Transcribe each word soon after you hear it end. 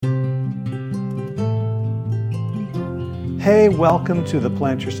Hey, welcome to the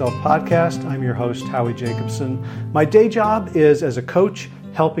Plant Yourself podcast. I'm your host, Howie Jacobson. My day job is as a coach,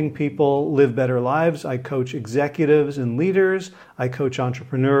 helping people live better lives. I coach executives and leaders, I coach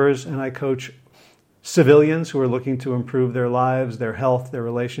entrepreneurs, and I coach civilians who are looking to improve their lives, their health, their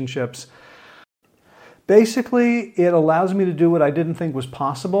relationships. Basically, it allows me to do what I didn't think was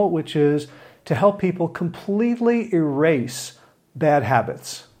possible, which is to help people completely erase bad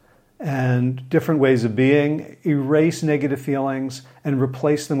habits and different ways of being, erase negative feelings and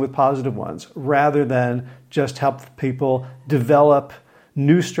replace them with positive ones, rather than just help people develop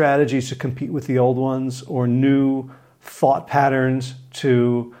new strategies to compete with the old ones or new thought patterns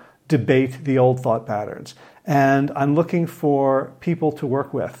to debate the old thought patterns. And I'm looking for people to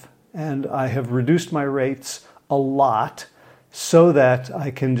work with. And I have reduced my rates a lot so that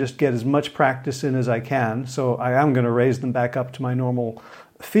I can just get as much practice in as I can. So I am going to raise them back up to my normal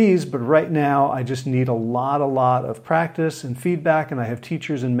fees, but right now I just need a lot of practice and feedback, and I have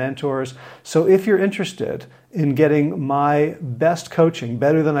teachers and mentors. So if you're interested in getting my best coaching,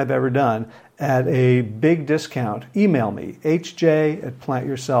 better than I've ever done, at a big discount, email me,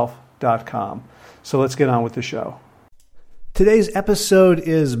 hj@plantyourself.com. So let's get on with the show. Today's episode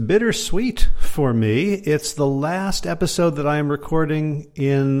is bittersweet for me. It's the last episode that I am recording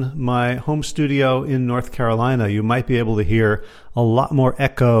in my home studio in North Carolina. You might be able to hear a lot more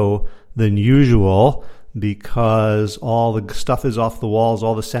echo than usual because all the stuff is off the walls,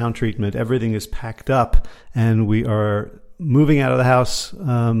 all the sound treatment, everything is packed up, and we are moving out of the house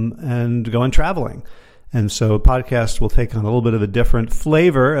and going traveling. And so podcast will take on a little bit of a different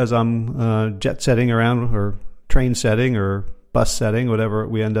flavor as I'm jet setting around, or train setting or bus setting, whatever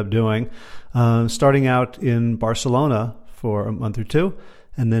we end up doing, starting out in Barcelona for a month or two,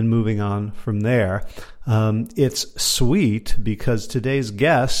 and then moving on from there. It's sweet because today's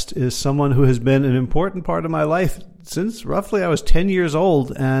guest is someone who has been an important part of my life since roughly I was 10 years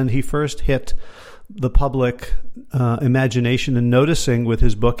old, and he first hit the public imagination and noticing with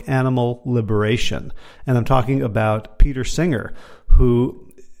his book, Animal Liberation. And I'm talking about Peter Singer,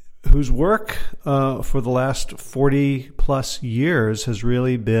 whose work for the last 40 plus years has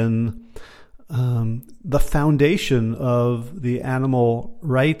really been the foundation of the animal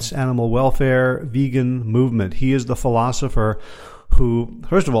rights, animal welfare, vegan movement. He is the philosopher who,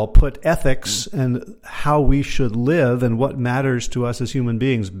 first of all, put ethics and how we should live and what matters to us as human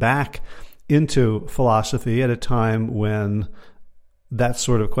beings back into philosophy at a time when that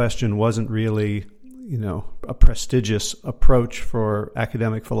sort of question wasn't really a prestigious approach for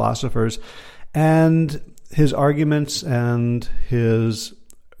academic philosophers. And his arguments and his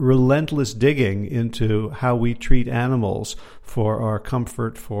relentless digging into how we treat animals for our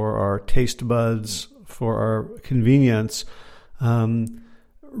comfort, for our taste buds, for our convenience,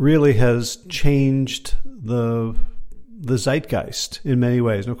 really has changed the zeitgeist in many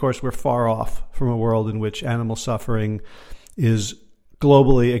ways. And of course, we're far off from a world in which animal suffering is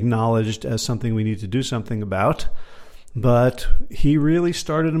globally acknowledged as something we need to do something about. But he really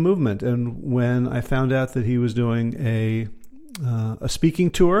started a movement. And when I found out that he was doing a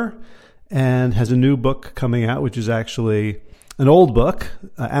speaking tour and has a new book coming out, which is actually an old book,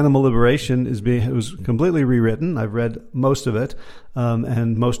 Animal Liberation, it was completely rewritten. I've read most of it,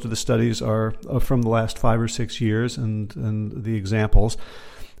 and most of the studies are from the last 5 or 6 years and the examples.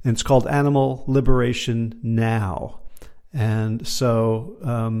 And it's called Animal Liberation Now. And so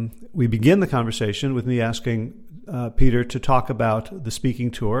we begin the conversation with me asking Peter to talk about the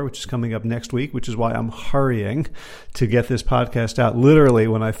speaking tour, which is coming up next week, which is why I'm hurrying to get this podcast out. Literally,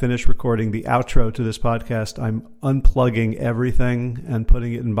 when I finish recording the outro to this podcast, I'm unplugging everything and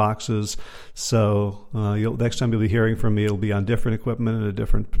putting it in boxes. So next time you'll be hearing from me, it'll be on different equipment in a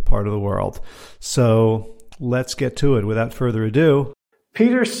different part of the world. So let's get to it. Without further ado,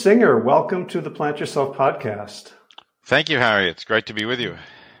 Peter Singer, welcome to the Plant Yourself podcast. Thank you, Harry. It's great to be with you.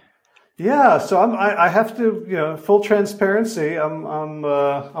 Yeah, so I have to, full transparency. I'm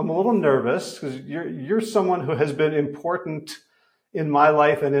a little nervous because you're someone who has been important in my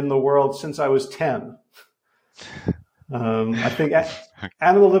life and in the world since I was 10. I think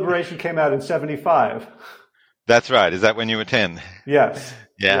Animal Liberation came out in 1975. That's right. Is that when you were 10? Yes.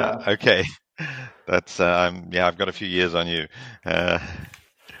 Yeah. Okay. That's I've got a few years on you.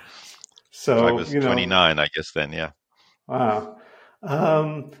 So I was 29, I guess then. Yeah. Wow.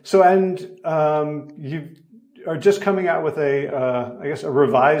 You are just coming out with a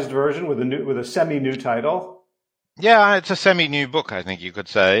revised version with a semi-new title. Yeah, it's a semi-new book, I think you could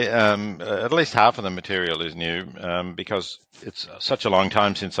say. At least half of the material is new because it's such a long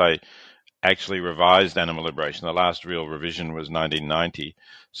time since I actually revised animal liberation. The last real revision was 1990.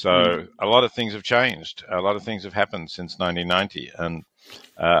 So a lot of things have changed. A lot of things have happened since 1990, and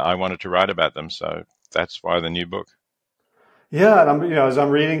I wanted to write about them. So that's why the new book. Yeah, and as I'm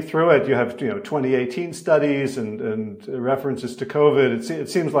reading through it, you have 2018 studies and references to COVID. It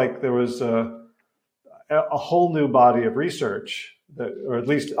seems like there was a whole new body of research that, or at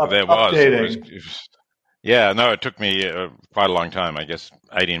least updating. Yeah, no, it took me quite a long time. I guess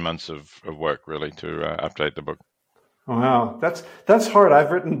 18 months of work really to update the book. Wow, that's hard.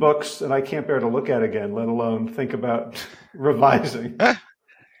 I've written books and I can't bear to look at again, let alone think about revising.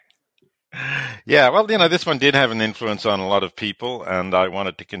 Yeah, well, this one did have an influence on a lot of people, and I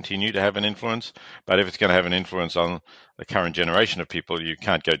wanted to continue to have an influence. But if it's going to have an influence on the current generation of people, you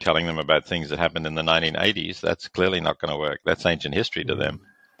can't go telling them about things that happened in the 1980s. That's clearly not going to work. That's ancient history to them.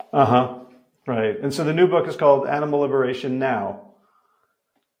 Uh-huh. Right. And so the new book is called Animal Liberation Now.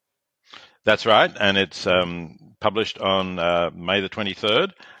 That's right. And it's published on May the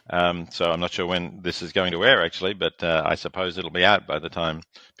 23rd. So I'm not sure when this is going to air, actually, but I suppose it'll be out by the time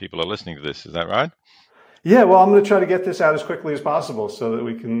people are listening to this. Is that right? Yeah, well, I'm going to try to get this out as quickly as possible so that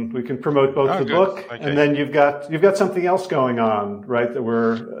we can promote both the book, okay. And then you've got something else going on, right?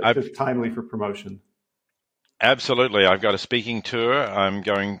 That that's timely for promotion. Absolutely, I've got a speaking tour. I'm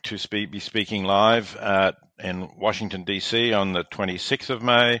going to be speaking live in Washington D.C. on the 26th of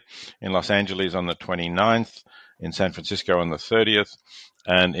May, in Los Angeles on the 29th, in San Francisco on the 30th,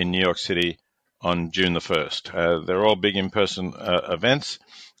 and in New York City on June the 1st. They're all big in-person events.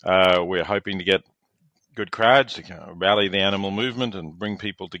 We're hoping to get good crowds to rally the animal movement and bring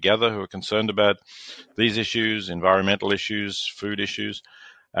people together who are concerned about these issues, environmental issues, food issues.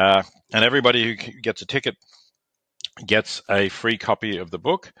 And everybody who gets a ticket gets a free copy of the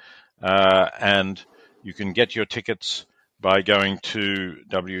book. And you can get your tickets by going to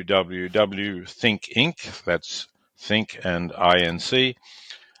www.thinkinc, that's think and INC,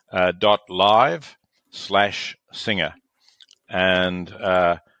 .live/singer. And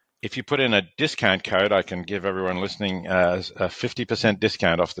if you put in a discount code, I can give everyone listening a 50%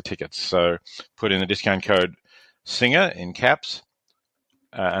 discount off the tickets. So put in the discount code SINGER in caps,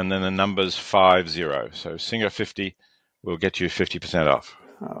 and then the number's 50. So SINGER50 will get you 50% off.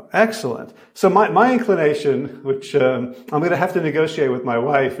 Oh, excellent. So my inclination, which I'm going to have to negotiate with my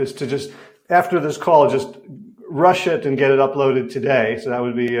wife, is to just, after this call, just rush it and get it uploaded today. So that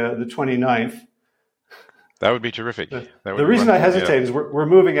would be the 29th. That would be terrific. The reason I hesitate is we're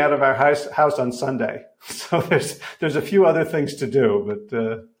moving out of our house on Sunday, so there's a few other things to do.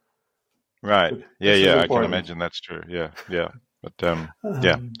 But right, I can imagine that's true. Yeah. But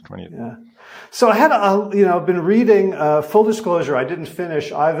 20th. Yeah. So I had been reading. Full disclosure, I didn't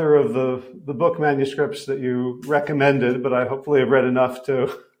finish either of the book manuscripts that you recommended, but I hopefully have read enough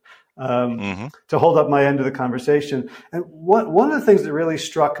to hold up my end of the conversation. And one of the things that really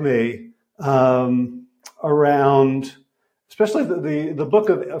struck me around, especially the book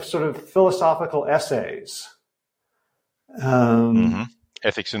of sort of philosophical essays.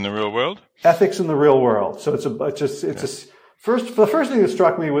 Ethics in the Real World? Ethics in the Real World. So the first thing that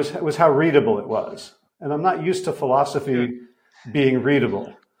struck me was how readable it was. And I'm not used to philosophy being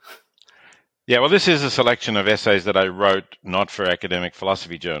readable. Yeah, well, this is a selection of essays that I wrote not for academic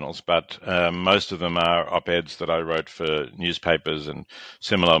philosophy journals, but most of them are op-eds that I wrote for newspapers and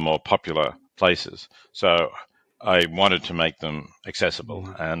similar more popular places. So I wanted to make them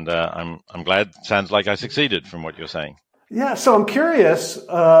accessible, and I'm glad. Sounds like I succeeded from what you're saying. Yeah, so I'm curious,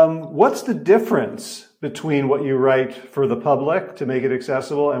 what's the difference between what you write for the public to make it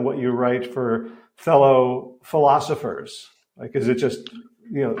accessible and what you write for fellow philosophers? Like, is it just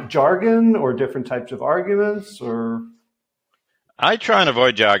jargon or different types of arguments, or? I try and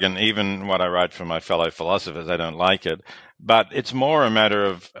avoid jargon, even what I write for my fellow philosophers. I don't like it. But it's more a matter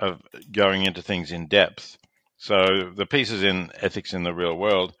of going into things in depth. So the pieces in Ethics in the Real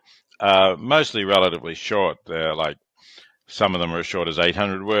World are mostly relatively short. They're like, some of them are as short as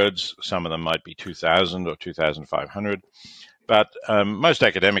 800 words. Some of them might be 2,000 or 2,500. But most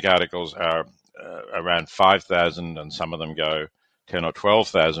academic articles are around 5,000, and some of them go 10 or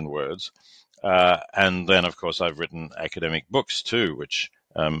 12,000 words. And then, of course, I've written academic books too, which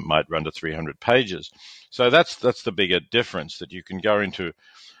might run to 300 pages. So that's the bigger difference, that you can go into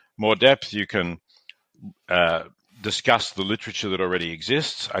more depth. You can discuss the literature that already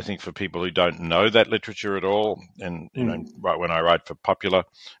exists. I think for people who don't know that literature at all, and right when I write for popular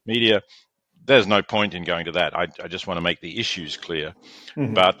media, there's no point in going to that. I just want to make the issues clear.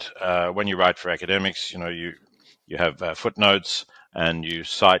 Mm-hmm. But when you write for academics, you have footnotes and you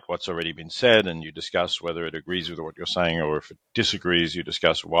cite what's already been said, and you discuss whether it agrees with what you're saying, or if it disagrees, you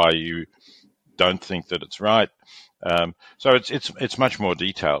discuss why you don't think that it's right. So it's much more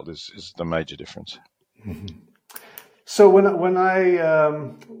detailed is the major difference. Mm-hmm. So when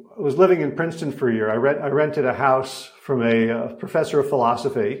I was living in Princeton for a year, I rented a house from a professor of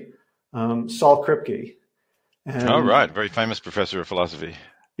philosophy, Saul Kripke. And, oh, right. Very famous professor of philosophy.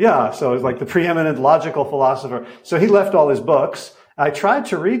 Yeah. So it's like the preeminent logical philosopher. So he left all his books. I tried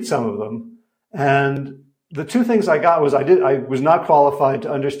to read some of them, and the two things I got was I was not qualified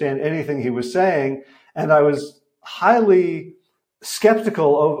to understand anything he was saying, and I was highly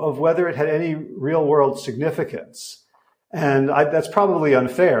skeptical of whether it had any real world significance. And that's probably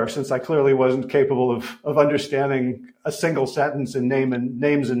unfair, since I clearly wasn't capable of understanding a single sentence in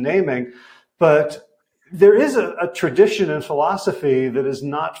names and naming. But there is a tradition in philosophy that is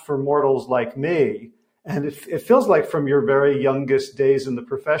not for mortals like me. And it feels like from your very youngest days in the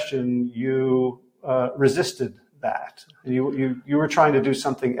profession, you resisted that. You were trying to do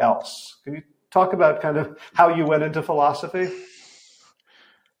something else. Can you talk about kind of how you went into philosophy?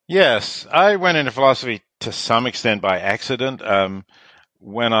 Yes, I went into philosophy to some extent by accident.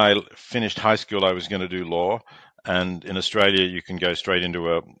 When I finished high school, I was going to do law. And in Australia, you can go straight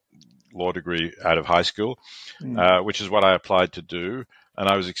into a law degree out of high school, which is what I applied to do. And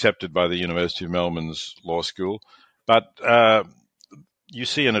I was accepted by the University of Melbourne's law school. But you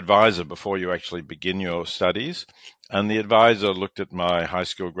see an advisor before you actually begin your studies. And the advisor looked at my high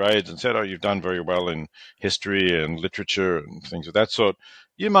school grades and said, oh, you've done very well in history and literature and things of that sort.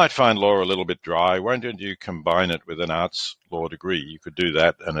 You might find law a little bit dry. Why don't you combine it with an arts law degree? You could do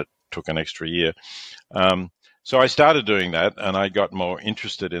that, and it took an extra year. So I started doing that, and I got more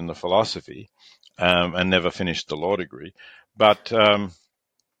interested in the philosophy and never finished the law degree. But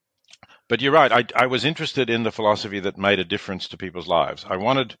you're right. I was interested in the philosophy that made a difference to people's lives. I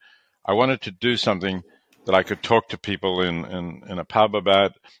wanted to do something that I could talk to people in a pub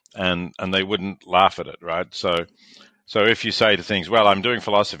about, and they wouldn't laugh at it, right? So if you say to things, well, I'm doing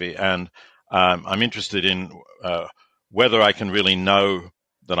philosophy, and I'm interested in whether I can really know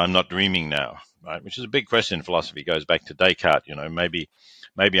that I'm not dreaming now, right? Which is a big question in philosophy. It goes back to Descartes.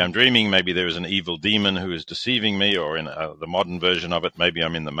 Maybe I'm dreaming. Maybe there is an evil demon who is deceiving me, or in the modern version of it, maybe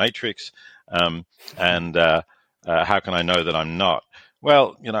I'm in the Matrix. And how can I know that I'm not?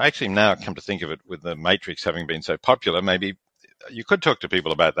 Well, actually now come to think of it, with the Matrix having been so popular, maybe you could talk to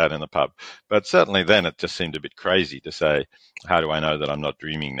people about that in the pub. But certainly then it just seemed a bit crazy to say, how do I know that I'm not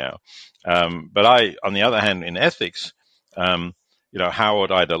dreaming now? But on the other hand, in ethics, how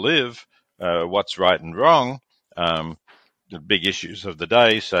ought I to live? What's right and wrong? The big issues of the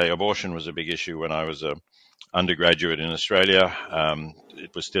day, say abortion was a big issue when I was an undergraduate in Australia.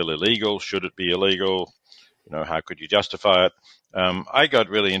 It was still illegal. Should it be illegal? How could you justify it? I got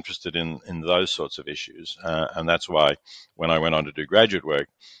really interested in those sorts of issues, and that's why when I went on to do graduate work,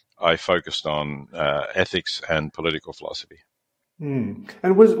 I focused on ethics and political philosophy.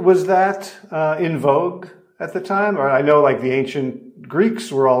 And was that in vogue at the time? Or I know, like, the ancient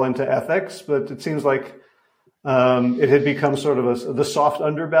Greeks were all into ethics, but it seems like it had become sort of the soft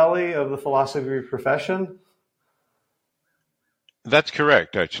underbelly of the philosophy profession. That's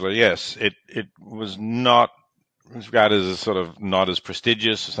correct, actually. Yes, it was not regarded as sort of not as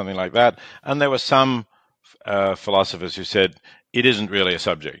prestigious or something like that. And there were some philosophers who said it isn't really a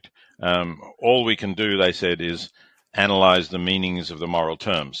subject. All we can do, they said, is analyze the meanings of the moral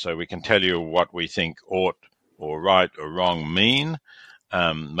terms. So we can tell you what we think ought or right or wrong mean.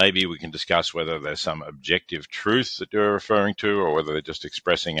 Maybe we can discuss whether there's some objective truth that you're referring to, or whether they're just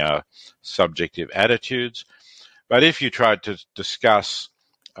expressing our subjective attitudes. But if you tried to discuss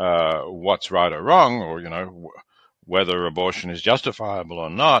what's right or wrong, or whether abortion is justifiable or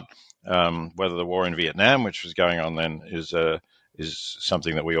not, whether the war in Vietnam, which was going on then, is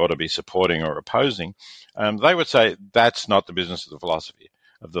something that we ought to be supporting or opposing, they would say that's not the business of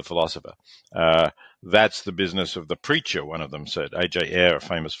the philosopher. That's the business of the preacher, one of them said. A.J. Ayer, a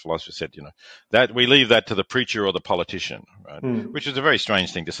famous philosopher, said, that we leave that to the preacher or the politician, right? Which is a very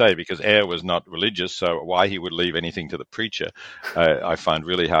strange thing to say, because Ayer was not religious, so why he would leave anything to the preacher, I find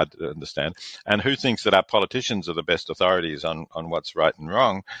really hard to understand. And who thinks that our politicians are the best authorities on what's right and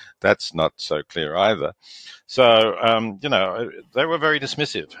wrong? That's not so clear either. So, they were very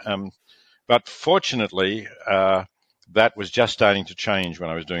dismissive. But fortunately, that was just starting to change when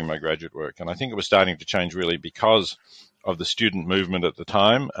I was doing my graduate work. And I think it was starting to change really because of the student movement at the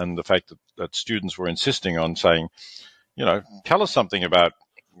time, and the fact that students were insisting on saying, tell us something about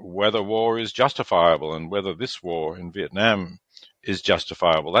whether war is justifiable, and whether this war in Vietnam is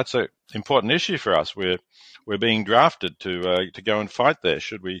justifiable. That's an important issue for us. We're being drafted to go and fight there.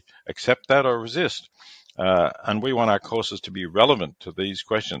 Should we accept that or resist? And we want our courses to be relevant to these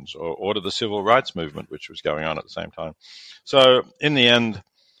questions, or to the civil rights movement, which was going on at the same time. So in the end,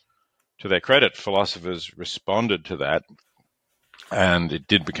 to their credit, philosophers responded to that, and it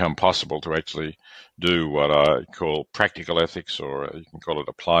did become possible to actually do what I call practical ethics, or you can call it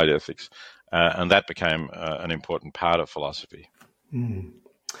applied ethics, and that became an important part of philosophy. Mm.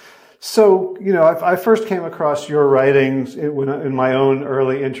 So, I first came across your writings in my own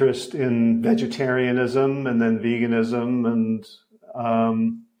early interest in vegetarianism and then veganism, and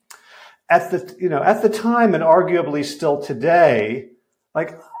at the time, and arguably still today,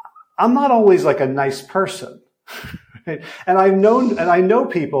 like, I'm not always like a nice person, right? And I know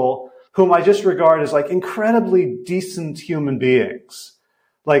people whom I just regard as like incredibly decent human beings.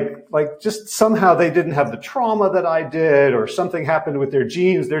 Like just somehow they didn't have the trauma that I did, or something happened with their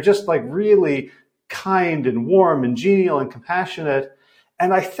genes. They're just like really kind and warm and genial and compassionate.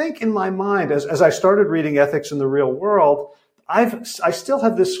 And I think in my mind, as I started reading Ethics in the Real World, I still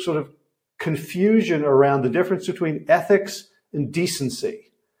have this sort of confusion around the difference between ethics and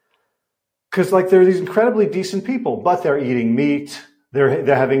decency. Because like there are these incredibly decent people, but they're eating meat, they're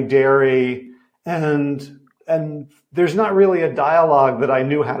having dairy, and there's not really a dialogue that I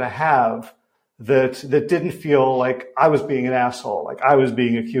knew how to have that didn't feel like I was being an asshole, like I was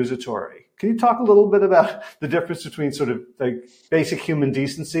being accusatory. Can you talk a little bit about the difference between sort of like basic human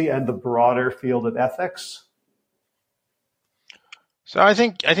decency and the broader field of ethics? So I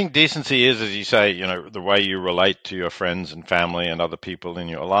think decency is, as you say, the way you relate to your friends and family and other people in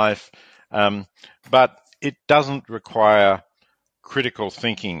your life, but it doesn't require critical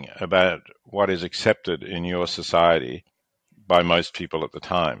thinking about what is accepted in your society by most people at the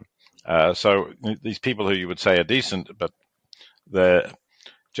time. So these people who you would say are decent, but they're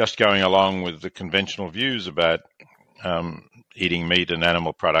just going along with the conventional views about eating meat and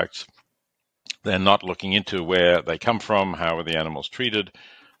animal products. They're not looking into where they come from, how are the animals treated.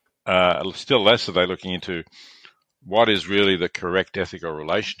 Still less are they looking into what is really the correct ethical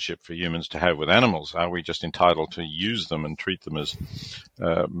relationship for humans to have with animals. Are we just entitled to use them and treat them as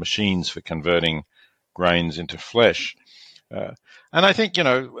machines for converting grains into flesh? And I think,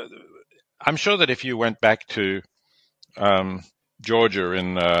 I'm sure that if you went back to Georgia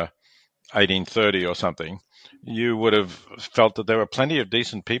in 1830 or something, you would have felt that there were plenty of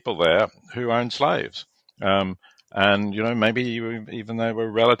decent people there who owned slaves. And, maybe even they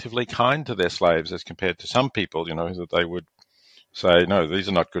were relatively kind to their slaves as compared to some people, that they would say, no, these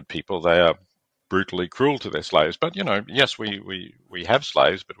are not good people. They are brutally cruel to their slaves. But, yes, we have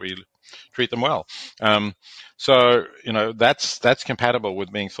slaves, but we treat them well. So, that's compatible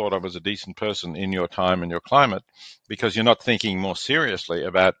with being thought of as a decent person in your time and your climate, because you're not thinking more seriously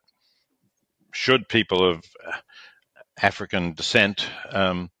about should people of African descent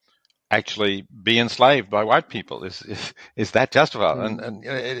actually be enslaved by white people. Is that justified? And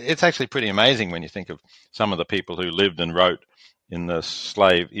it's actually pretty amazing when you think of some of the people who lived and wrote in the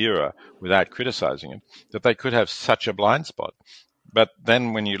slave era without criticizing it, that they could have such a blind spot. But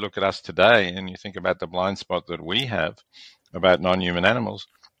then when you look at us today and you think about the blind spot that we have about non-human animals,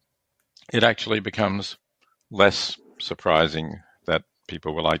 it actually becomes less surprising that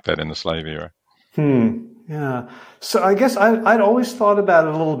people were like that in the slave era. Yeah. So I guess I'd always thought about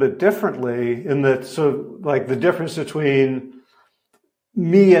it a little bit differently, in that sort of like the difference between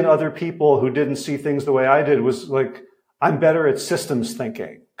me and other people who didn't see things the way I did was like, I'm better at systems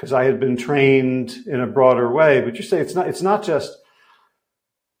thinking because I had been trained in a broader way. But you say it's not just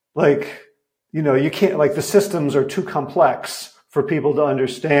like, you can't, like, the systems are too complex for people to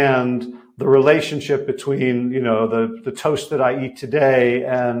understand the relationship between, the toast that I eat today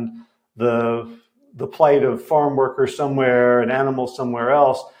and the plight of farm workers somewhere and animals somewhere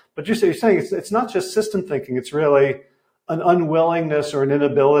else. But you're saying it's not just system thinking. It's really an unwillingness or an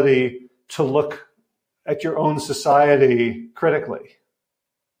inability to look at your own society critically.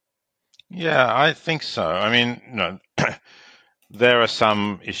 Yeah, I think so. I mean, there are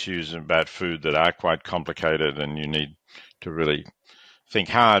some issues about food that are quite complicated and you need to really think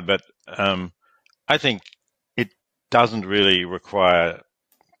hard. But I think it doesn't really require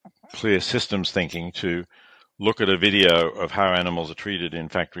clear systems thinking to look at a video of how animals are treated in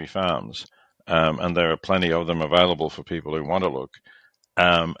factory farms, and there are plenty of them available for people who want to look,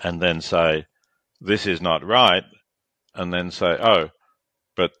 and then say, this is not right, and then say, oh,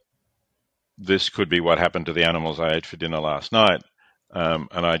 but this could be what happened to the animals I ate for dinner last night, and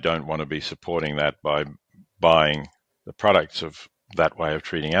I don't want to be supporting that by buying the products of that way of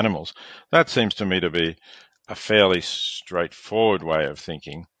treating animals. That seems to me to be a fairly straightforward way of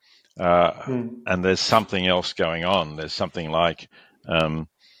thinking, and there's something else going on. There's something like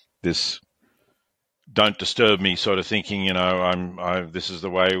this "don't disturb me" sort of thinking. This is the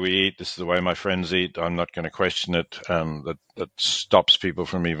way we eat. This is the way my friends eat. I'm not going to question it. That stops people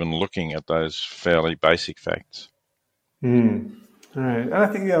from even looking at those fairly basic facts. All right, and I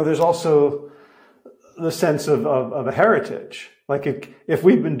think there's also the sense of a heritage. Like if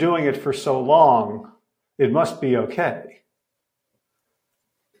we've been doing it for so long, it must be okay.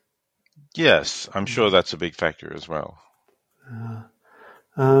 Yes, I'm sure that's a big factor as well.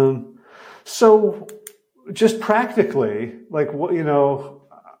 So, just practically, like what do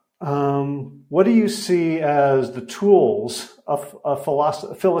you see as the tools of a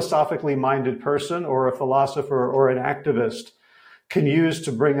philosophically minded person or a philosopher or an activist can use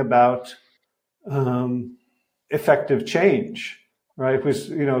to bring about effective change? Right? Because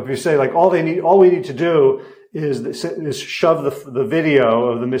if you say like all we need to do is shove the video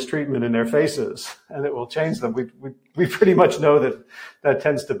of the mistreatment in their faces, and it will change them. We pretty much know that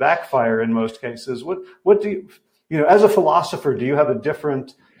tends to backfire in most cases. What do you as a philosopher, do you have a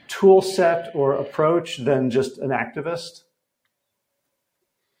different tool set or approach than just an activist?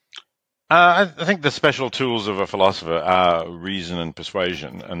 I think the special tools of a philosopher are reason and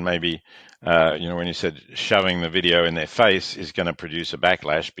persuasion, and maybe when you said shoving the video in their face is going to produce a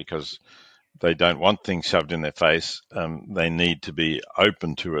backlash because they don't want things shoved in their face. They need to be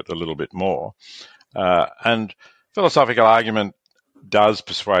open to it a little bit more. And philosophical argument does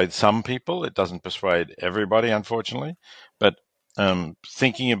persuade some people. It doesn't persuade everybody, unfortunately. But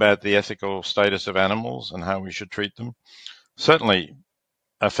thinking about the ethical status of animals and how we should treat them certainly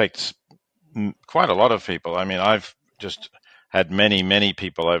affects quite a lot of people. I mean, I've just had many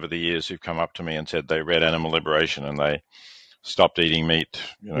people over the years who've come up to me and said they read Animal Liberation and they stopped eating meat,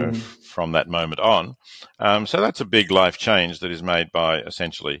 from that moment on. So that's a big life change that is made by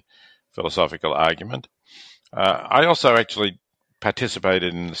essentially philosophical argument. I also actually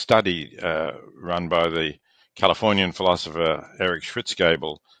participated in the study run by the Californian philosopher Erich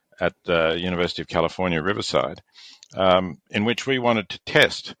Schwitzgebel at the University of California, Riverside, in which we wanted to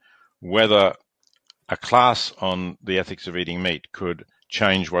test whether a class on the ethics of eating meat could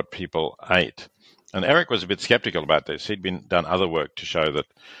change what people ate. And Eric was a bit skeptical about this. He'd done other work to show that,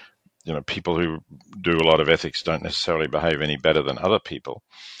 people who do a lot of ethics don't necessarily behave any better than other people.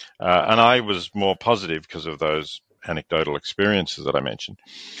 And I was more positive because of those anecdotal experiences that I mentioned.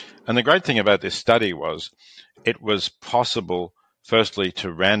 And the great thing about this study was it was possible, firstly, to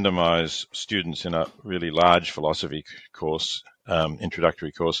randomize students in a really large philosophy course,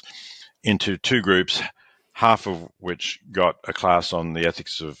 introductory course, into two groups, half of which got a class on the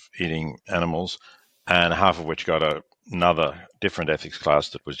ethics of eating animals, and half of which got another different ethics class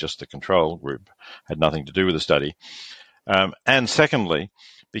that was just the control group, had nothing to do with the study. And secondly,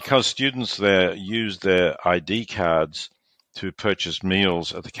 because students there used their ID cards to purchase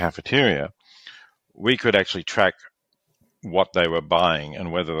meals at the cafeteria, we could actually track what they were buying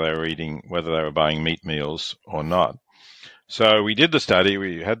and whether they were buying meat meals or not. So we did the study.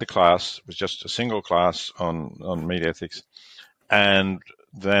 We had the class. It was just a single class on meat ethics. And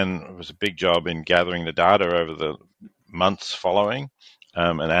then it was a big job in gathering the data over the months following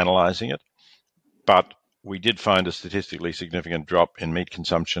and analyzing it. But we did find a statistically significant drop in meat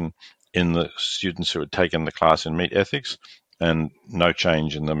consumption in the students who had taken the class in meat ethics, and no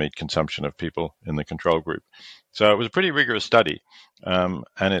change in the meat consumption of people in the control group. So it was a pretty rigorous study. And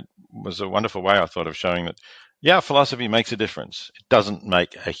it was a wonderful way, I thought, of showing that, philosophy makes a difference. It doesn't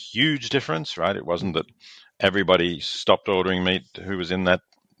make a huge difference, right? It wasn't that everybody stopped ordering meat who was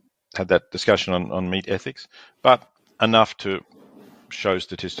had that discussion on meat ethics, but enough to show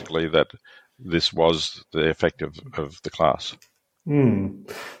statistically that this was the effect of the class.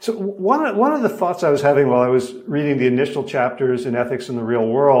 So one of the thoughts I was having while I was reading the initial chapters in Ethics in the Real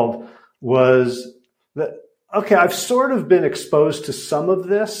World was that, okay, I've sort of been exposed to some of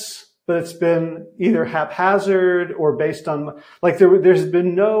this, but it's been either haphazard or based on, like, there's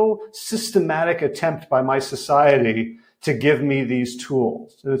been no systematic attempt by my society to give me these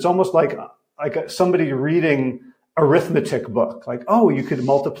tools. And it's almost like somebody reading arithmetic book, like, oh, you could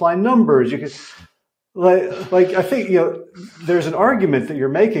multiply numbers, you could, like I think, there's an argument that you're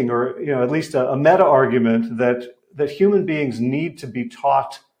making, or, at least a meta argument that human beings need to be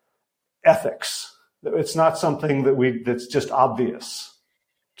taught ethics. It's not something that's just obvious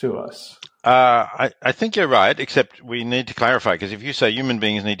to us. I think you're right, except we need to clarify, because if you say human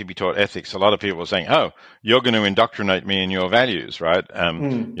beings need to be taught ethics, a lot of people are saying, oh, you're going to indoctrinate me in your values, right?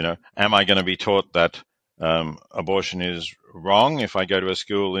 Am I going to be taught that abortion is wrong if I go to a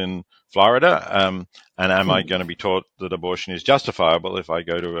school in Florida? And am I going to be taught that abortion is justifiable if I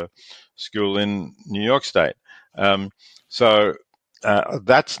go to a school in New York State? So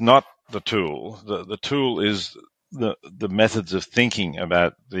that's not the tool. The tool is the methods of thinking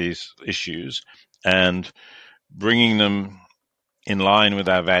about these issues and bringing them in line with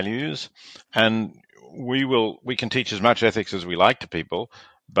our values. And we can teach as much ethics as we like to people,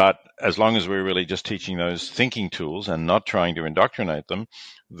 but as long as we're really just teaching those thinking tools and not trying to indoctrinate them,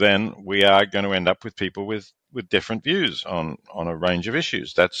 then we are going to end up with people with different views on a range of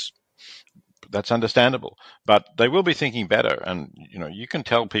issues. That's understandable, but they will be thinking better. And you can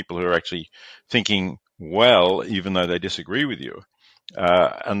tell people who are actually thinking well, even though they disagree with you.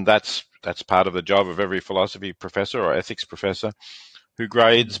 And that's part of the job of every philosophy professor or ethics professor who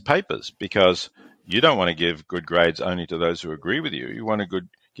grades papers, because you don't want to give good grades only to those who agree with you. You want to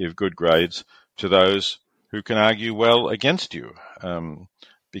give good grades to those who can argue well against you,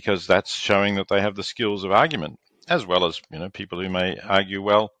 because that's showing that they have the skills of argument, as well as people who may argue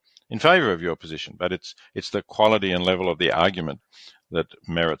well in favor of your position. But it's the quality and level of the argument that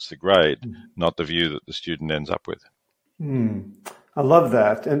merits the grade, not the view that the student ends up with. I love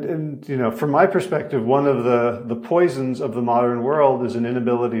that. And from my perspective, one of the poisons of the modern world is an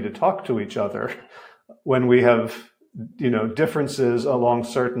inability to talk to each other when we have, differences along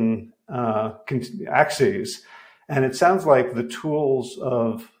certain axes. And it sounds like the tools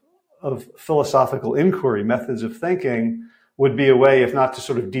of philosophical inquiry, methods of thinking, would be a way, if not to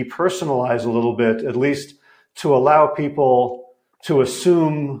sort of depersonalize a little bit, at least to allow people to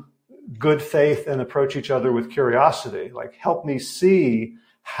assume good faith and approach each other with curiosity. Like, help me see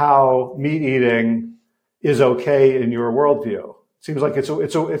how meat eating is okay in your worldview. It seems like it's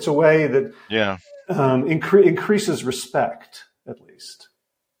a way that increases respect, at least.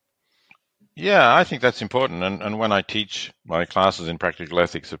 Yeah, I think that's important. And when I teach my classes in practical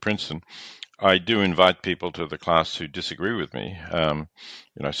ethics at Princeton, I do invite people to the class who disagree with me.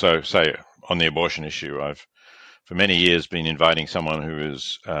 So say on the abortion issue, I've for many years been inviting someone who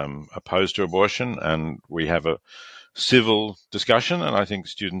is opposed to abortion, and we have a civil discussion. And I think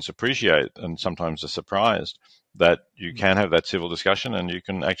students appreciate and sometimes are surprised that you can have that civil discussion and you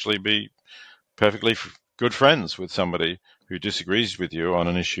can actually be perfectly good friends with somebody who disagrees with you on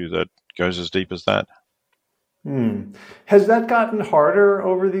an issue that goes as deep as that. Has that gotten harder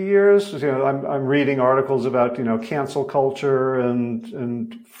over the years? I'm reading articles about cancel culture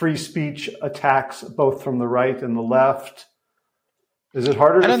and free speech attacks, both from the right and the left. Is it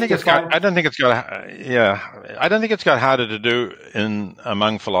harder? I don't think it's got harder to do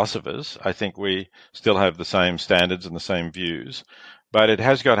among philosophers. I think we still have the same standards and the same views, but it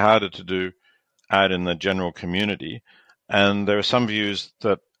has got harder to do out in the general community. And there are some views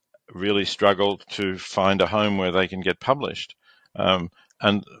that really struggle to find a home where they can get published.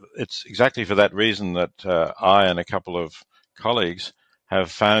 And it's exactly for that reason that I and a couple of colleagues have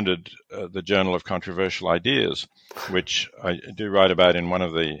founded the Journal of Controversial Ideas, which I do write about in one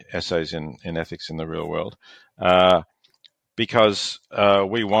of the essays in Ethics in the Real World, because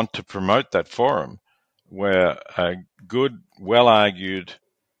we want to promote that forum where good, well-argued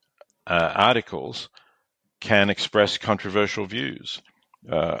articles can express controversial views.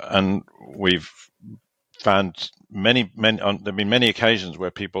 And we've found there have been many occasions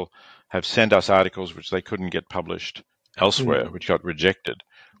where people have sent us articles which they couldn't get published elsewhere, which got rejected,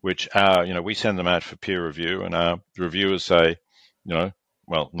 which we send them out for peer review, and our reviewers say,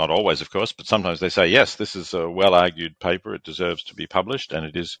 well, not always, of course, but sometimes they say, yes, this is a well-argued paper, it deserves to be published, and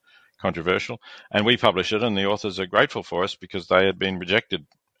it is controversial. And we publish it, and the authors are grateful for us because they had been rejected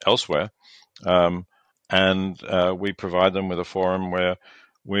elsewhere. And we provide them with a forum where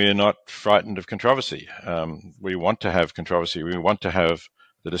we're not frightened of controversy. We want to have controversy. We want to have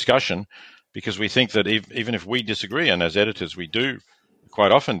the discussion because we think that even if we disagree, and as editors we do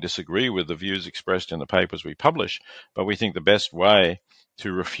quite often disagree with the views expressed in the papers we publish, but we think the best way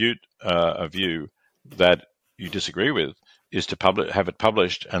to refute a view that you disagree with is to have it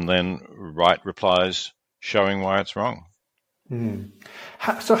published and then write replies showing why it's wrong.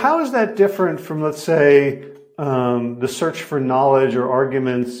 So how is that different from, let's say, the search for knowledge or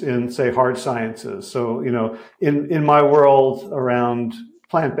arguments in, say, hard sciences? So, in my world around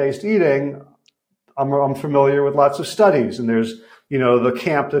plant-based eating, I'm familiar with lots of studies, and there's, the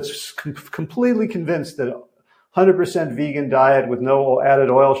camp that's completely convinced that 100% vegan diet with no added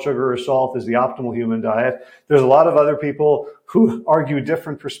oil, sugar, or salt is the optimal human diet. There's a lot of other people who argue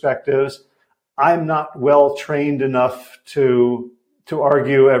different perspectives. I'm not well trained enough to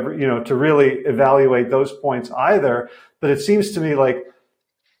argue to really evaluate those points either. But it seems to me like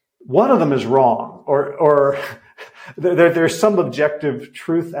one of them is wrong, or there's some objective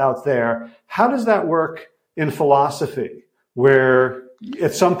truth out there. How does that work in philosophy, where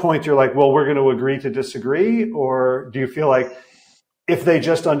at some point you're like, well, we're going to agree to disagree? Or do you feel like if they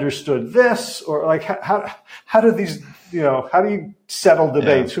just understood this, or like how do these, how do you settle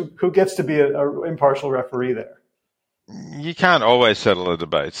debates? Yeah. Who gets to be a impartial referee there? You can't always settle the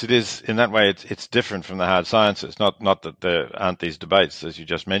debates. It is, in that way, it's different from the hard sciences. Not that there aren't these debates, as you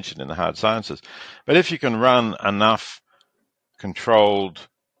just mentioned, in the hard sciences. But if you can run enough controlled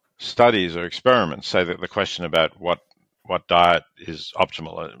studies or experiments, say that the question about what diet is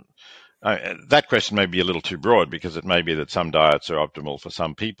optimal, that question may be a little too broad, because it may be that some diets are optimal for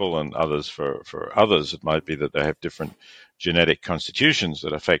some people and others for others. It might be that they have different genetic constitutions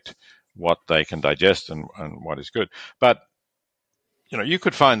that affect what they can digest and what is good. But, you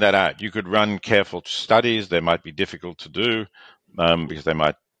could find that out. You could run careful studies. They might be difficult to do because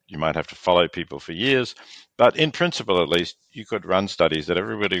you might have to follow people for years. But in principle, at least, you could run studies that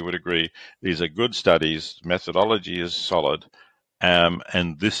everybody would agree these are good studies, methodology is solid,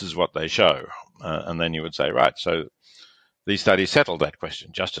 and this is what they show. And then you would say, right, so these studies settled that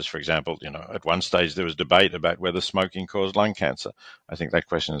question. Just as, for example, at one stage there was debate about whether smoking caused lung cancer. I think that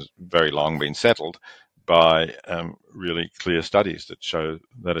question has very long been settled by really clear studies that show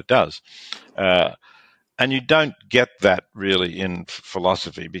that it does. And you don't get that really in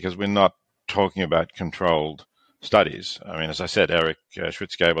philosophy, because we're not talking about controlled studies. I mean, as I said, Eric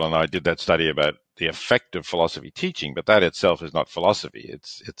Schwitzgebel and I did that study about the effect of philosophy teaching, but that itself is not philosophy.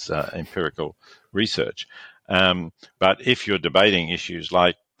 It's empirical research. But if you're debating issues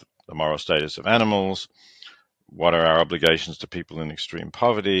like the moral status of animals, what are our obligations to people in extreme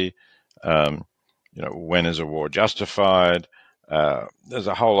poverty, when is a war justified, there's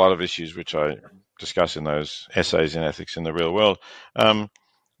a whole lot of issues which I discuss in those essays in Ethics in the Real World.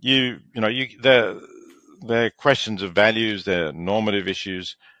 They're questions of values, they're normative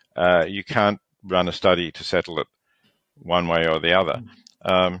issues. You can't run a study to settle it one way or the other.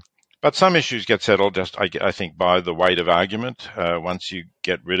 But some issues get settled just, I think, by the weight of argument. Once you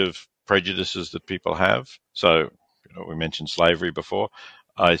get rid of prejudices that people have. So, we mentioned slavery before.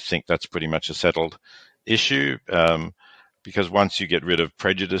 I think that's pretty much a settled issue, because once you get rid of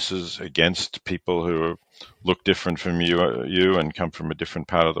prejudices against people who look different from you and come from a different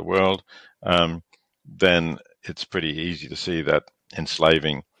part of the world, then it's pretty easy to see that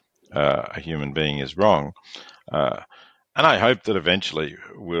enslaving a human being is wrong. And I hope that eventually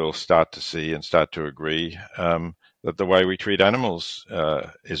we'll start to see and start to agree that the way we treat animals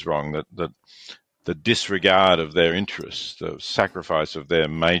is wrong, that the disregard of their interests, the sacrifice of their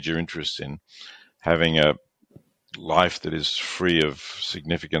major interests in having a life that is free of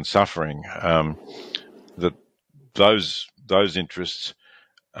significant suffering, that those interests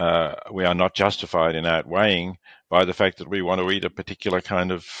we are not justified in outweighing by the fact that we want to eat a particular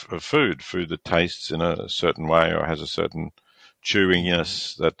kind of food that tastes in a certain way or has a certain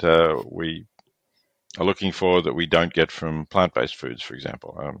chewiness that we are looking for that we don't get from plant-based foods, for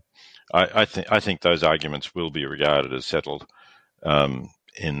example. I think those arguments will be regarded as settled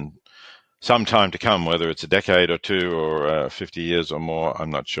in some time to come, whether it's a decade or two or 50 years or more,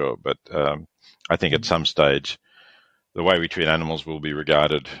 I'm not sure. But I think at some stage, the way we treat animals will be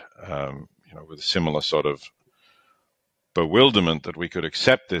regarded with a similar sort of bewilderment that we could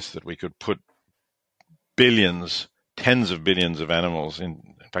accept this, that we could put billions, tens of billions of animals, in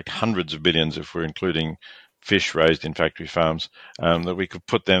fact, hundreds of billions if we're including fish raised in factory farms, that we could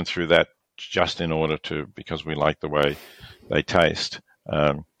put them through that just in order to, because we like the way they taste.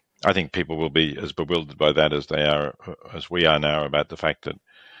 I think people will be as bewildered by that as we are now about the fact that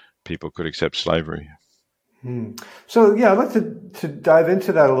people could accept slavery. So, yeah, I'd like to dive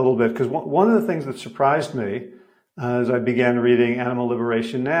into that a little bit, because one of the things that surprised me as I began reading Animal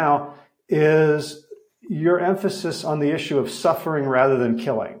Liberation Now is your emphasis on the issue of suffering rather than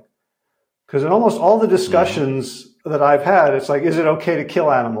killing. Because in almost all the discussions that I've had, it's like, is it okay to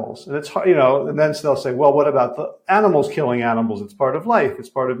kill animals? And it's hard, and then they'll say, well, what about the animals killing animals? It's part of life. It's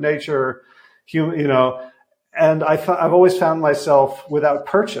part of nature, and I've always found myself without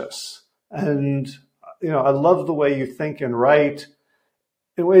purchase. And, I love the way you think and write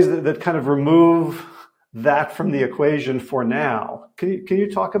in ways that kind of remove that from the equation for now. Can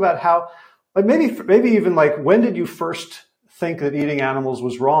you talk about how, like maybe even like, when did you first think that eating animals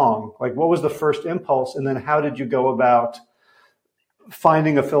was wrong? Like, what was the first impulse? And then how did you go about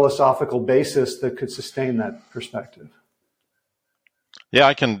finding a philosophical basis that could sustain that perspective? Yeah,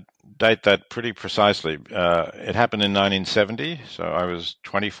 I can date that pretty precisely. It happened in 1970, so I was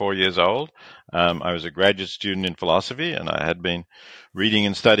 24 years old. I was a graduate student in philosophy, and I had been reading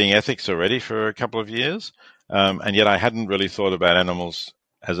and studying ethics already for a couple of years. And yet I hadn't really thought about animals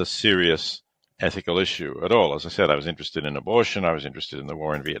as a serious ethical issue at all. As I said, I was interested in abortion, I was interested in the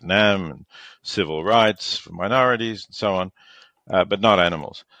war in Vietnam and civil rights for minorities and so on, but not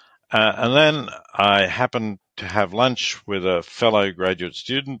animals. And then I happened to have lunch with a fellow graduate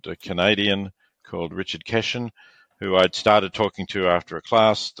student, a Canadian called Richard Keshen, who I'd started talking to after a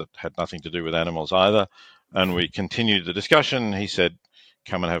class that had nothing to do with animals either. And we continued the discussion. He said,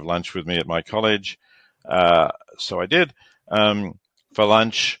 come and have lunch with me at my college. So I did. For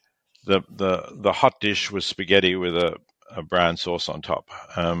lunch, the hot dish was spaghetti with a brown sauce on top.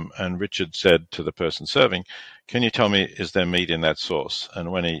 And Richard said to the person serving, can you tell me, is there meat in that sauce?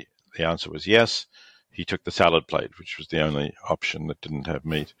 And when the answer was yes, he took the salad plate, which was the only option that didn't have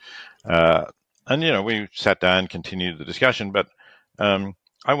meat. And we sat down, continued the discussion, but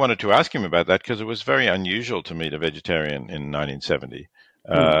I wanted to ask him about that because it was very unusual to meet a vegetarian in 1970.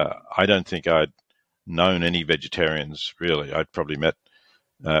 I don't think I'd known any vegetarians, really. I'd probably met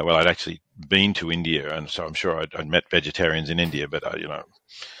I'd actually been to India, and so I'm sure I'd met vegetarians in India, but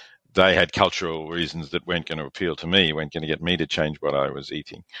they had cultural reasons that weren't going to appeal to me, weren't going to get me to change what I was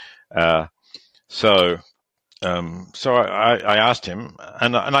eating. So I asked him,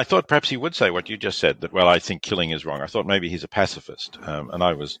 and I thought perhaps he would say what you just said, that, well, I think killing is wrong. I thought maybe he's a pacifist, and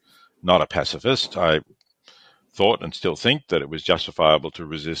I was not a pacifist. I thought and still think that it was justifiable to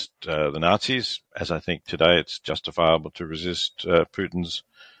resist the Nazis, as I think today it's justifiable to resist Putin's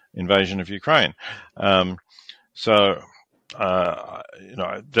invasion of Ukraine. There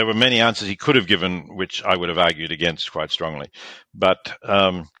were many answers he could have given, which I would have argued against quite strongly. But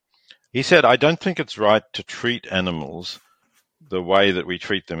he said, I don't think it's right to treat animals the way that we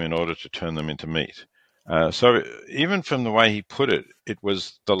treat them in order to turn them into meat. So even from the way he put it, it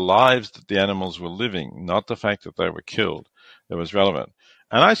was the lives that the animals were living, not the fact that they were killed, that was relevant.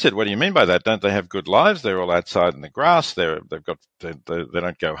 And I said, what do you mean by that? Don't they have good lives? They're all outside in the grass. They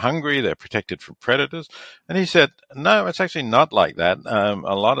don't go hungry. They're protected from predators. And he said, no, it's actually not like that.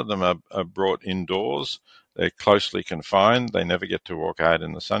 A lot of them are brought indoors. They're closely confined. They never get to walk out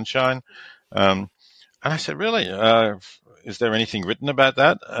in the sunshine. And I said, really? Is there anything written about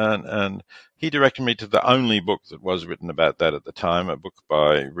that? And he directed me to the only book that was written about that at the time, a book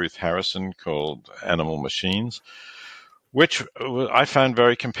by Ruth Harrison called Animal Machines, which I found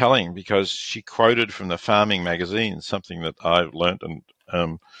very compelling because she quoted from the farming magazine, something that I've learned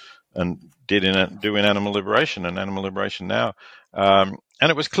and do in Animal Liberation and Animal Liberation Now. And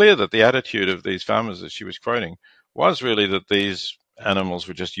it was clear that the attitude of these farmers that she was quoting was really that these animals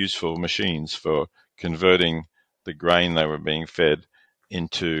were just useful machines for converting the grain they were being fed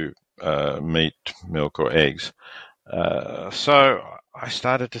into meat, milk, or eggs. So I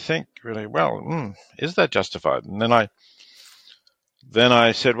started to think really, well, is that justified? And then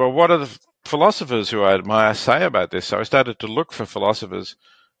I said, well, what are the philosophers who I admire say about this? So I started to look for philosophers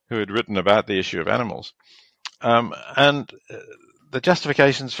who had written about the issue of animals. And the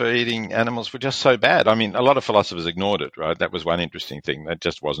justifications for eating animals were just so bad. I mean, a lot of philosophers ignored it, right? That was one interesting thing. That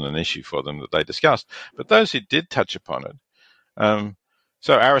just wasn't an issue for them that they discussed. But those who did touch upon it,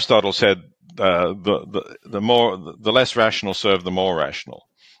 so Aristotle said the less rational serve the more rational.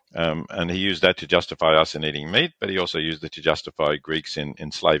 And he used that to justify us in eating meat, but he also used it to justify Greeks in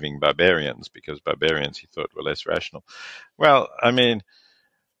enslaving barbarians, because barbarians, he thought, were less rational. Well, I mean,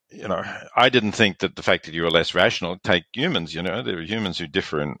 I didn't think that the fact that you were less rational, take humans, there are humans who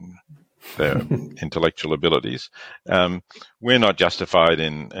differ in their intellectual abilities. We're not justified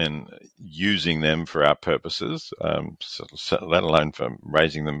in using them for our purposes, let alone for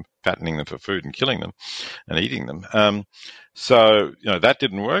raising them, fattening them for food and killing them and eating them. So that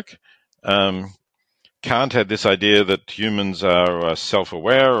didn't work. Kant had this idea that humans are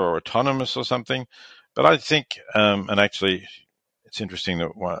self-aware or autonomous or something. But I think, and actually, it's interesting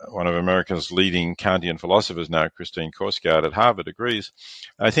that one of America's leading Kantian philosophers now, Christine Korsgaard at Harvard, agrees.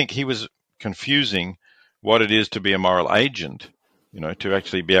 I think he was confusing what it is to be a moral agent, to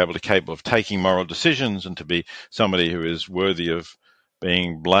actually be capable of taking moral decisions and to be somebody who is worthy of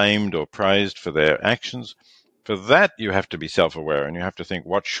being blamed or praised for their actions. For that, you have to be self-aware and you have to think,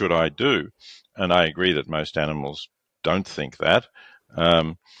 what should I do? And I agree that most animals don't think that.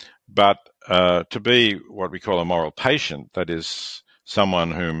 But to be what we call a moral patient, that is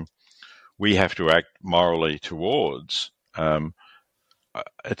someone whom we have to act morally towards,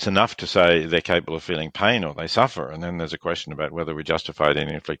 it's enough to say they're capable of feeling pain or they suffer, and then there's a question about whether we're justified in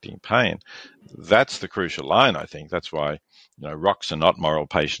inflicting pain. That's the crucial line, I think. That's why rocks are not moral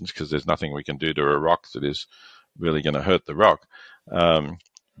patients, because there's nothing we can do to a rock that is really going to hurt the rock.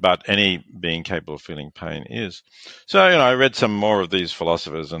 But any being capable of feeling pain is. So I read some more of these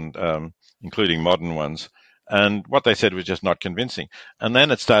philosophers, and including modern ones, and what they said was just not convincing. And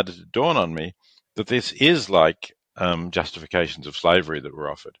then it started to dawn on me that this is like justifications of slavery that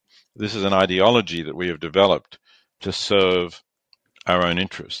were offered. This is an ideology that we have developed to serve our own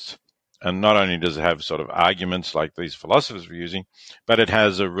interests. And not only does it have sort of arguments like these philosophers were using, but it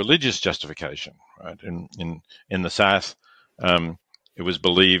has a religious justification. Right? In the South, it was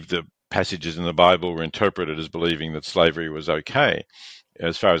believed that passages in the Bible were interpreted as believing that slavery was okay.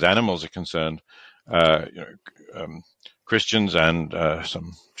 As far as animals are concerned, Christians and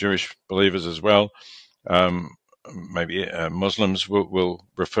some Jewish believers as well, maybe Muslims will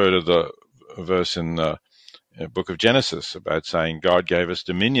refer to the verse in the book of Genesis about saying God gave us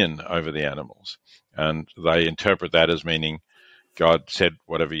dominion over the animals, and they interpret that as meaning God said,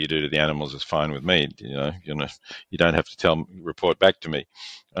 whatever you do to the animals is fine with me. You don't have to report back to me.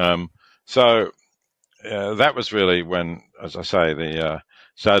 So that was really when, as I say,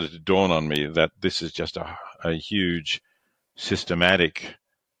 started to dawn on me that this is just a huge systematic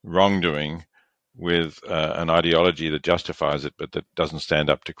wrongdoing with an ideology that justifies it, but that doesn't stand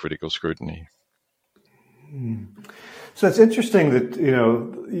up to critical scrutiny. So it's interesting that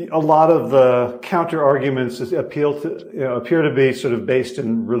a lot of the counter arguments appear to be sort of based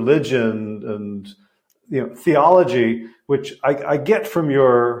in religion and theology, which I get from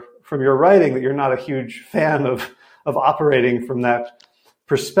your writing that you're not a huge fan of operating from that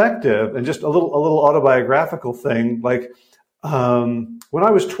perspective. And just a little autobiographical thing, like when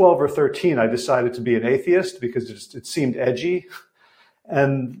I was 12 or 13, I decided to be an atheist because it seemed edgy.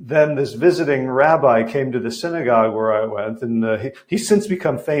 And then this visiting rabbi came to the synagogue where I went, and he's since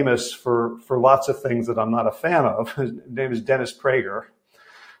become famous for lots of things that I'm not a fan of. His name is Dennis Prager.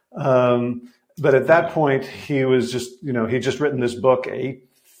 But at that point, he was just, he'd just written this book, 8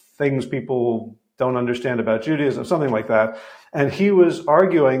 Things People Don't Understand About Judaism, something like that. And he was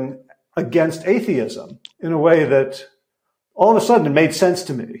arguing against atheism in a way that all of a sudden it made sense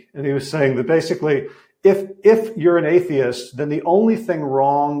to me. And he was saying that basically, if you're an atheist, then the only thing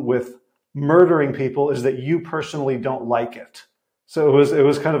wrong with murdering people is that you personally don't like it. So it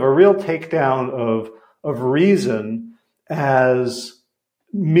was kind of a real takedown of reason as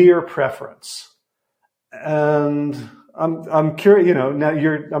mere preference. And I'm curious, now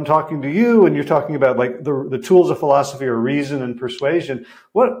I'm talking to you, and you're talking about like the tools of philosophy are reason and persuasion.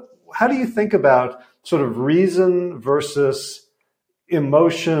 How do you think about sort of reason versus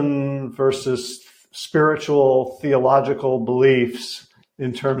emotion versus spiritual, theological beliefs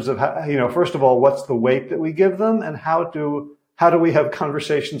in terms of how, first of all, what's the weight that we give them, and how do we have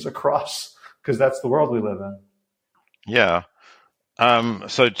conversations across, because that's the world we live in. Yeah.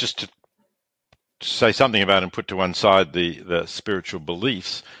 So just to say something about and put to one side the spiritual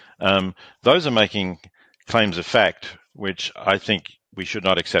beliefs, those are making claims of fact, which I think we should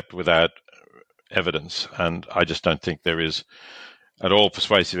not accept without evidence. And I just don't think there is at all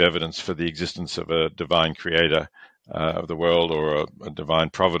persuasive evidence for the existence of a divine creator of the world, or a divine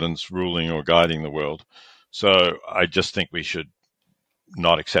providence ruling or guiding the world. So I just think we should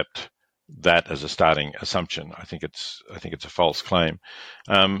not accept that as a starting assumption. I think it's a false claim.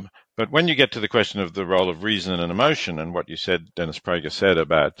 But when you get to the question of the role of reason and emotion, and what you said, Dennis Prager said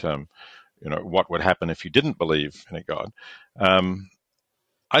about what would happen if you didn't believe in a God,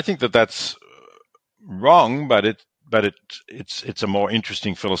 I think that's wrong, but it's a more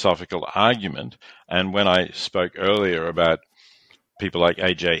interesting philosophical argument. And when I spoke earlier about people like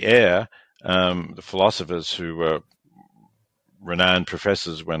A.J. Ayer, the philosophers who were renowned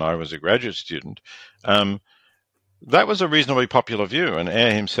professors when I was a graduate student, that was a reasonably popular view, and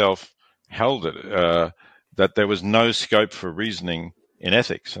Ayer himself held it, that there was no scope for reasoning in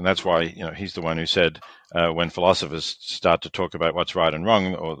ethics. And that's why he's the one who said when philosophers start to talk about what's right and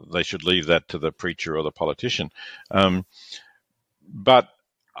wrong, or they should leave that to the preacher or the politician. But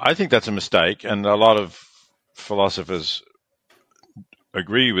I think that's a mistake, and a lot of philosophers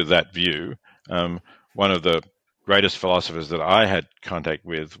agree with that view. One of the greatest philosophers that I had contact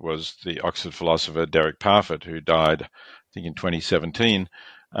with was the Oxford philosopher Derek Parfit, who died, I think, in 2017.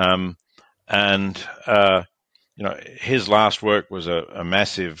 His last work was a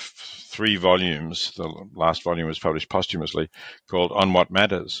massive 3 volumes. The last volume was published posthumously, called On What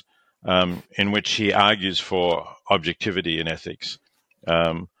Matters, in which he argues for objectivity in ethics.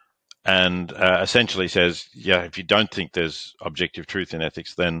 and essentially says, yeah, if you don't think there's objective truth in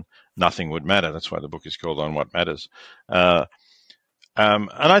ethics, then nothing would matter. That's why the book is called On What Matters. And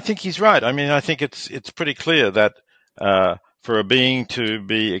I think he's right. I mean, I think it's pretty clear that for a being to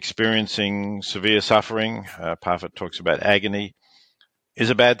be experiencing severe suffering, Parfit talks about agony, is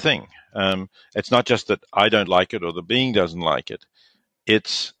a bad thing. It's not just that I don't like it or the being doesn't like it.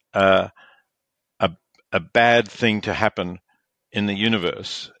 It's a bad thing to happen in the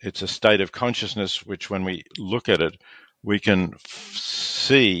universe. It's a state of consciousness which, when we look at it, we can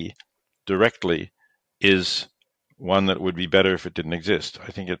see directly is one that would be better if it didn't exist.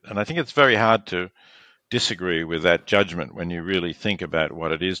 I think it's very hard to disagree with that judgment when you really think about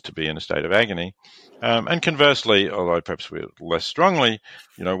what it is to be in a state of agony. And conversely, although perhaps we're less strongly,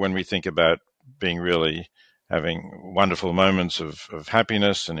 when we think about being really having wonderful moments of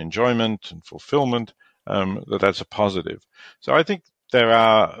happiness and enjoyment and fulfillment, that's a positive. So I think there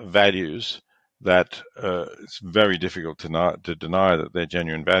are values that it's very difficult to deny that they're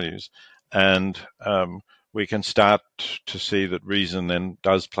genuine values. And we can start to see that reason then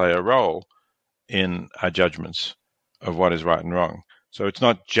does play a role in our judgments of what is right and wrong. So it's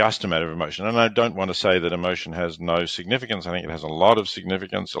not just a matter of emotion. And I don't want to say that emotion has no significance. I think it has a lot of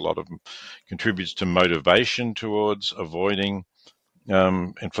significance. A lot of contributes to motivation towards avoiding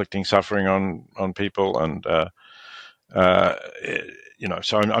inflicting suffering on people. And, so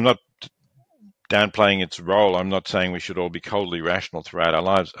I'm not downplaying its role. I'm not saying we should all be coldly rational throughout our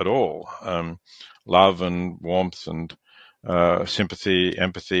lives at all. Love and warmth and sympathy,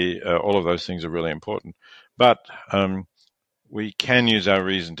 empathy, all of those things are really important. But we can use our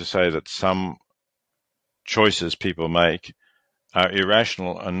reason to say that some choices people make are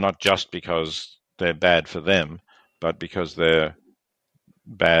irrational, and not just because they're bad for them, but because they're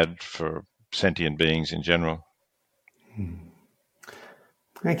bad for sentient beings in general.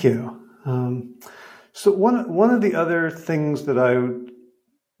 Thank you. So one of the other things that I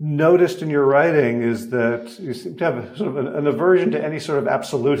noticed in your writing is that you seem to have sort of an aversion to any sort of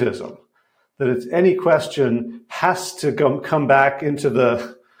absolutism, that it's any question has to come back into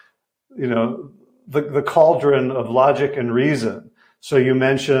the cauldron of logic and reason. So you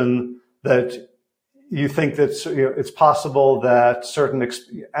mention that you think that it's possible that certain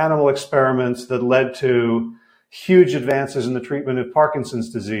animal experiments that led to huge advances in the treatment of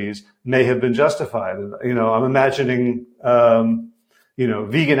Parkinson's disease may have been justified. I'm imagining,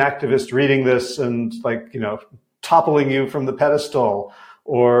 vegan activists reading this and toppling you from the pedestal,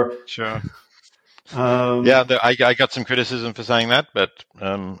 or sure. I got some criticism for saying that, but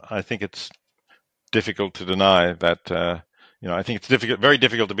I think it's difficult to deny that. I think it's very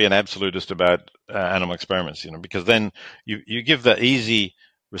difficult to be an absolutist about animal experiments. Because then you give the easy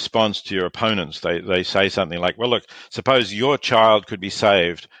response to your opponents. They say something like, "Well, look, suppose your child could be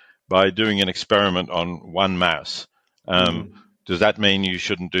saved by doing an experiment on one mouse. Does that mean you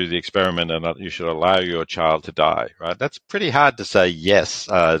shouldn't do the experiment and you should allow your child to die?" Right? That's pretty hard to say yes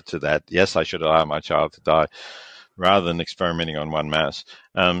to that. Yes, I should allow my child to die, rather than experimenting on one mouse.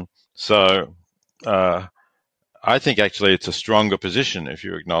 I think actually it's a stronger position if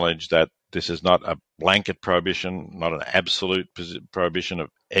you acknowledge that this is not a blanket prohibition, not an absolute prohibition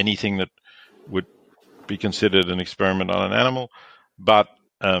of anything that would be considered an experiment on an animal, but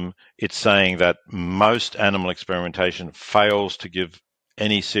it's saying that most animal experimentation fails to give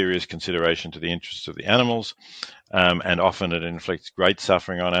any serious consideration to the interests of the animals, and often it inflicts great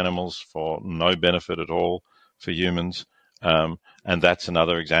suffering on animals for no benefit at all for humans. And that's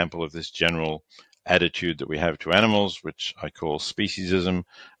another example of this general attitude that we have to animals, which I call speciesism,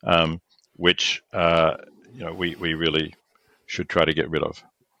 which we really should try to get rid of.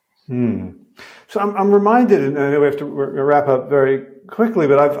 So I'm reminded, and I know we have to wrap up very quickly,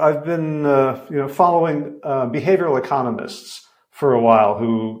 but I've been following behavioral economists for a while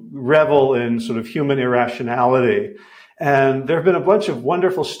who revel in sort of human irrationality, and there have been a bunch of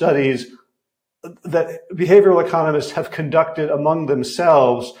wonderful studies that behavioral economists have conducted among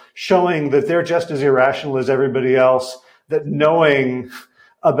themselves, showing that they're just as irrational as everybody else, that knowing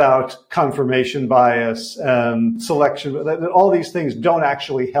about confirmation bias and selection, that all these things don't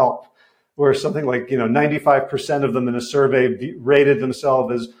actually help, where something like 95% of them in a survey rated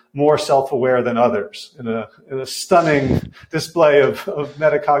themselves as more self-aware than others, in a stunning display of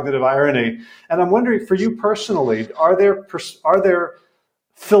metacognitive irony. And I'm wondering, for you personally, are there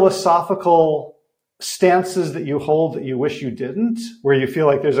philosophical stances that you hold that you wish you didn't, where you feel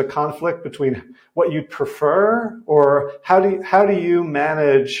like there's a conflict between what you'd prefer, or how do you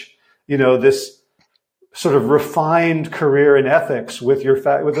manage this sort of refined career in ethics with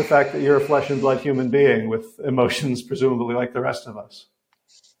the fact that you're a flesh and blood human being with emotions presumably like the rest of us?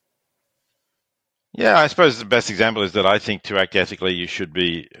 Yeah, I suppose the best example is that I think to act ethically, you should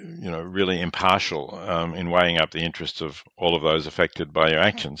be, really impartial in weighing up the interests of all of those affected by your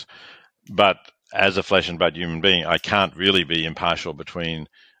actions. But as a flesh and blood human being, I can't really be impartial between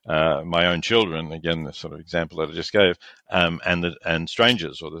my own children, again, the sort of example that I just gave, and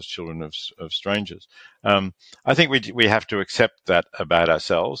strangers, or the children of strangers. I think we have to accept that about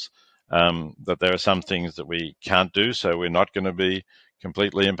ourselves, that there are some things that we can't do, so we're not going to be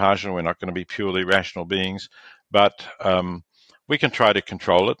completely impartial. We're not going to be purely rational beings, but we can try to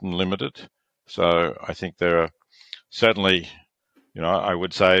control it and limit it. So I think there are certainly, I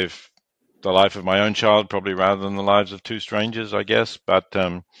would save the life of my own child probably rather than the lives of two strangers, I guess. But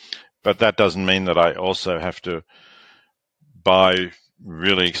that doesn't mean that I also have to buy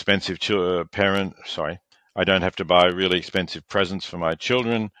really expensive I don't have to buy really expensive presents for my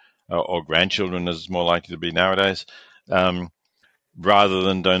children or grandchildren, as is more likely to be nowadays. Rather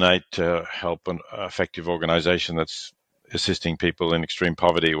than donate to help an effective organization that's assisting people in extreme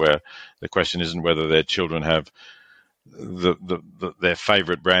poverty, where the question isn't whether their children have their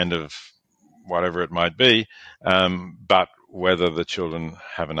favorite brand of whatever it might be, but whether the children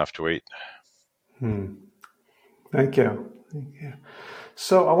have enough to eat. Thank you.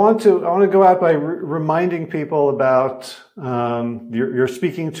 So I want to go out by reminding people about your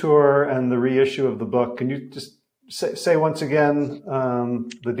speaking tour and the reissue of the book. Can you just say once again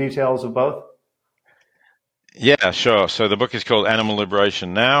the details of both? Yeah, sure. So the book is called Animal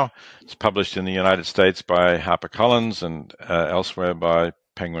Liberation Now. It's published in the United States by HarperCollins and elsewhere by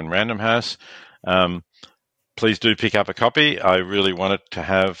Penguin Random House. Please do pick up a copy. I really want it to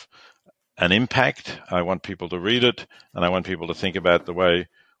have an impact. I want people to read it, and I want people to think about the way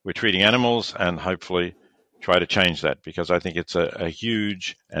we're treating animals and hopefully try to change that, because I think it's a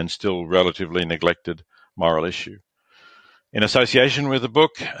huge and still relatively neglected moral issue. In association with the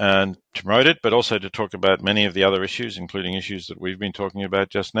book, and to promote it, but also to talk about many of the other issues, including issues that we've been talking about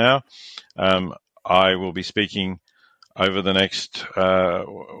just now, I will be speaking over the next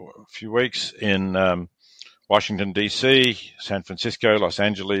few weeks in Washington, D.C., San Francisco, Los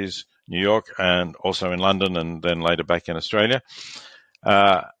Angeles, New York, and also in London, and then later back in Australia.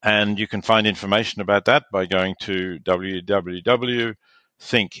 And you can find information about that by going to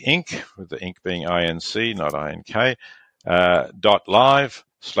www.thinkinc, with the ink being INC, not INK,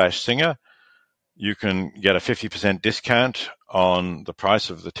 .live/singer. You can get a 50% discount on the price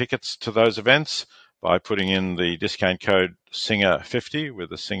of the tickets to those events by putting in the discount code SINGER50,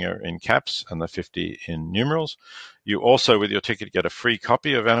 with the singer in caps and the 50 in numerals. You also, with your ticket, get a free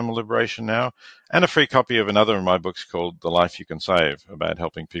copy of Animal Liberation Now and a free copy of another of my books called The Life You Can Save, about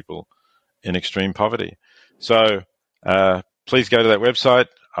helping people in extreme poverty. So please go to that website.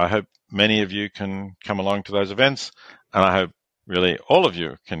 I hope many of you can come along to those events, and I hope really all of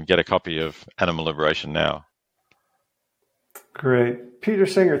you can get a copy of Animal Liberation Now. Great. Peter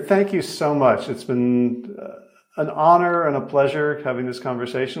Singer, thank you so much. It's been an honor and a pleasure having this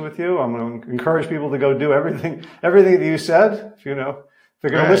conversation with you. I'm going to encourage people to go do everything that you said. If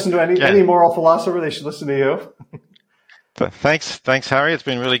they're going to listen to any moral philosopher, they should listen to you. Thanks, Harry. It's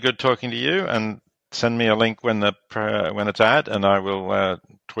been really good talking to you. And send me a link when it's at, and I will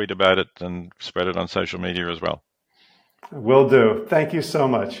tweet about it and spread it on social media as well. Will do. Thank you so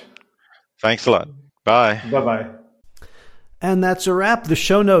much. Thanks a lot. Bye. Bye-bye. And that's a wrap. The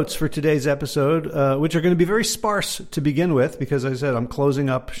show notes for today's episode, which are going to be very sparse to begin with, because as I said, I'm closing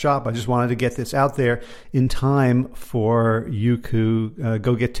up shop. I just wanted to get this out there in time for you to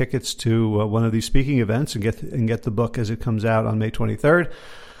go get tickets to one of these speaking events and get the book as it comes out on May 23rd.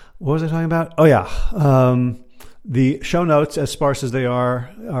 What was I talking about? Oh, yeah. The show notes, as sparse as they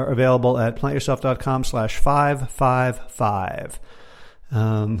are available at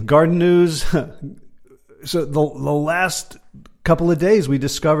plantyourself.com/555. Garden news. So the last couple of days we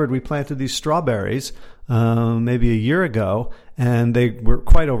discovered we planted these strawberries maybe a year ago, and they were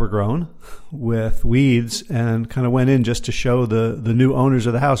quite overgrown with weeds, and kind of went in just to show the new owners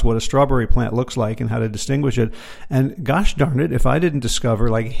of the house what a strawberry plant looks like and how to distinguish it. And gosh darn it, if I didn't discover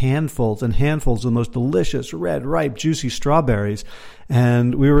like handfuls and handfuls of the most delicious, red, ripe, juicy strawberries.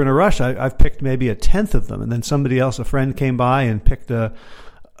 And we were in a rush. I've picked maybe a tenth of them, and then somebody else, a friend, came by and picked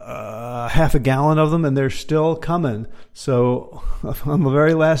half a gallon of them, and they're still coming. So on the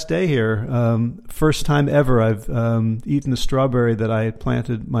very last day here, first time ever I've eaten a strawberry that I had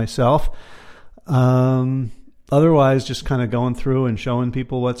planted myself. Otherwise, just kind of going through and showing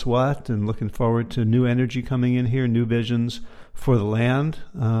people what's what, and looking forward to new energy coming in here, new visions for the land.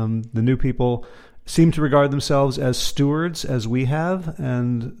 The new people seem to regard themselves as stewards, as we have,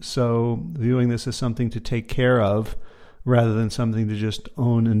 and so viewing this as something to take care of rather than something to just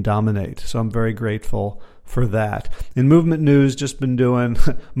own and dominate. So I'm very grateful for that. In movement news, just been doing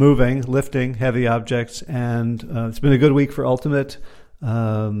moving, lifting heavy objects, and it's been a good week for Ultimate.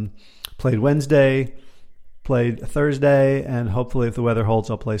 Played Wednesday, played Thursday, and hopefully if the weather holds,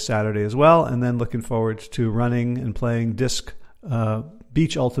 I'll play Saturday as well. And then looking forward to running and playing disc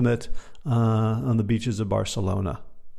beach Ultimate on the beaches of Barcelona.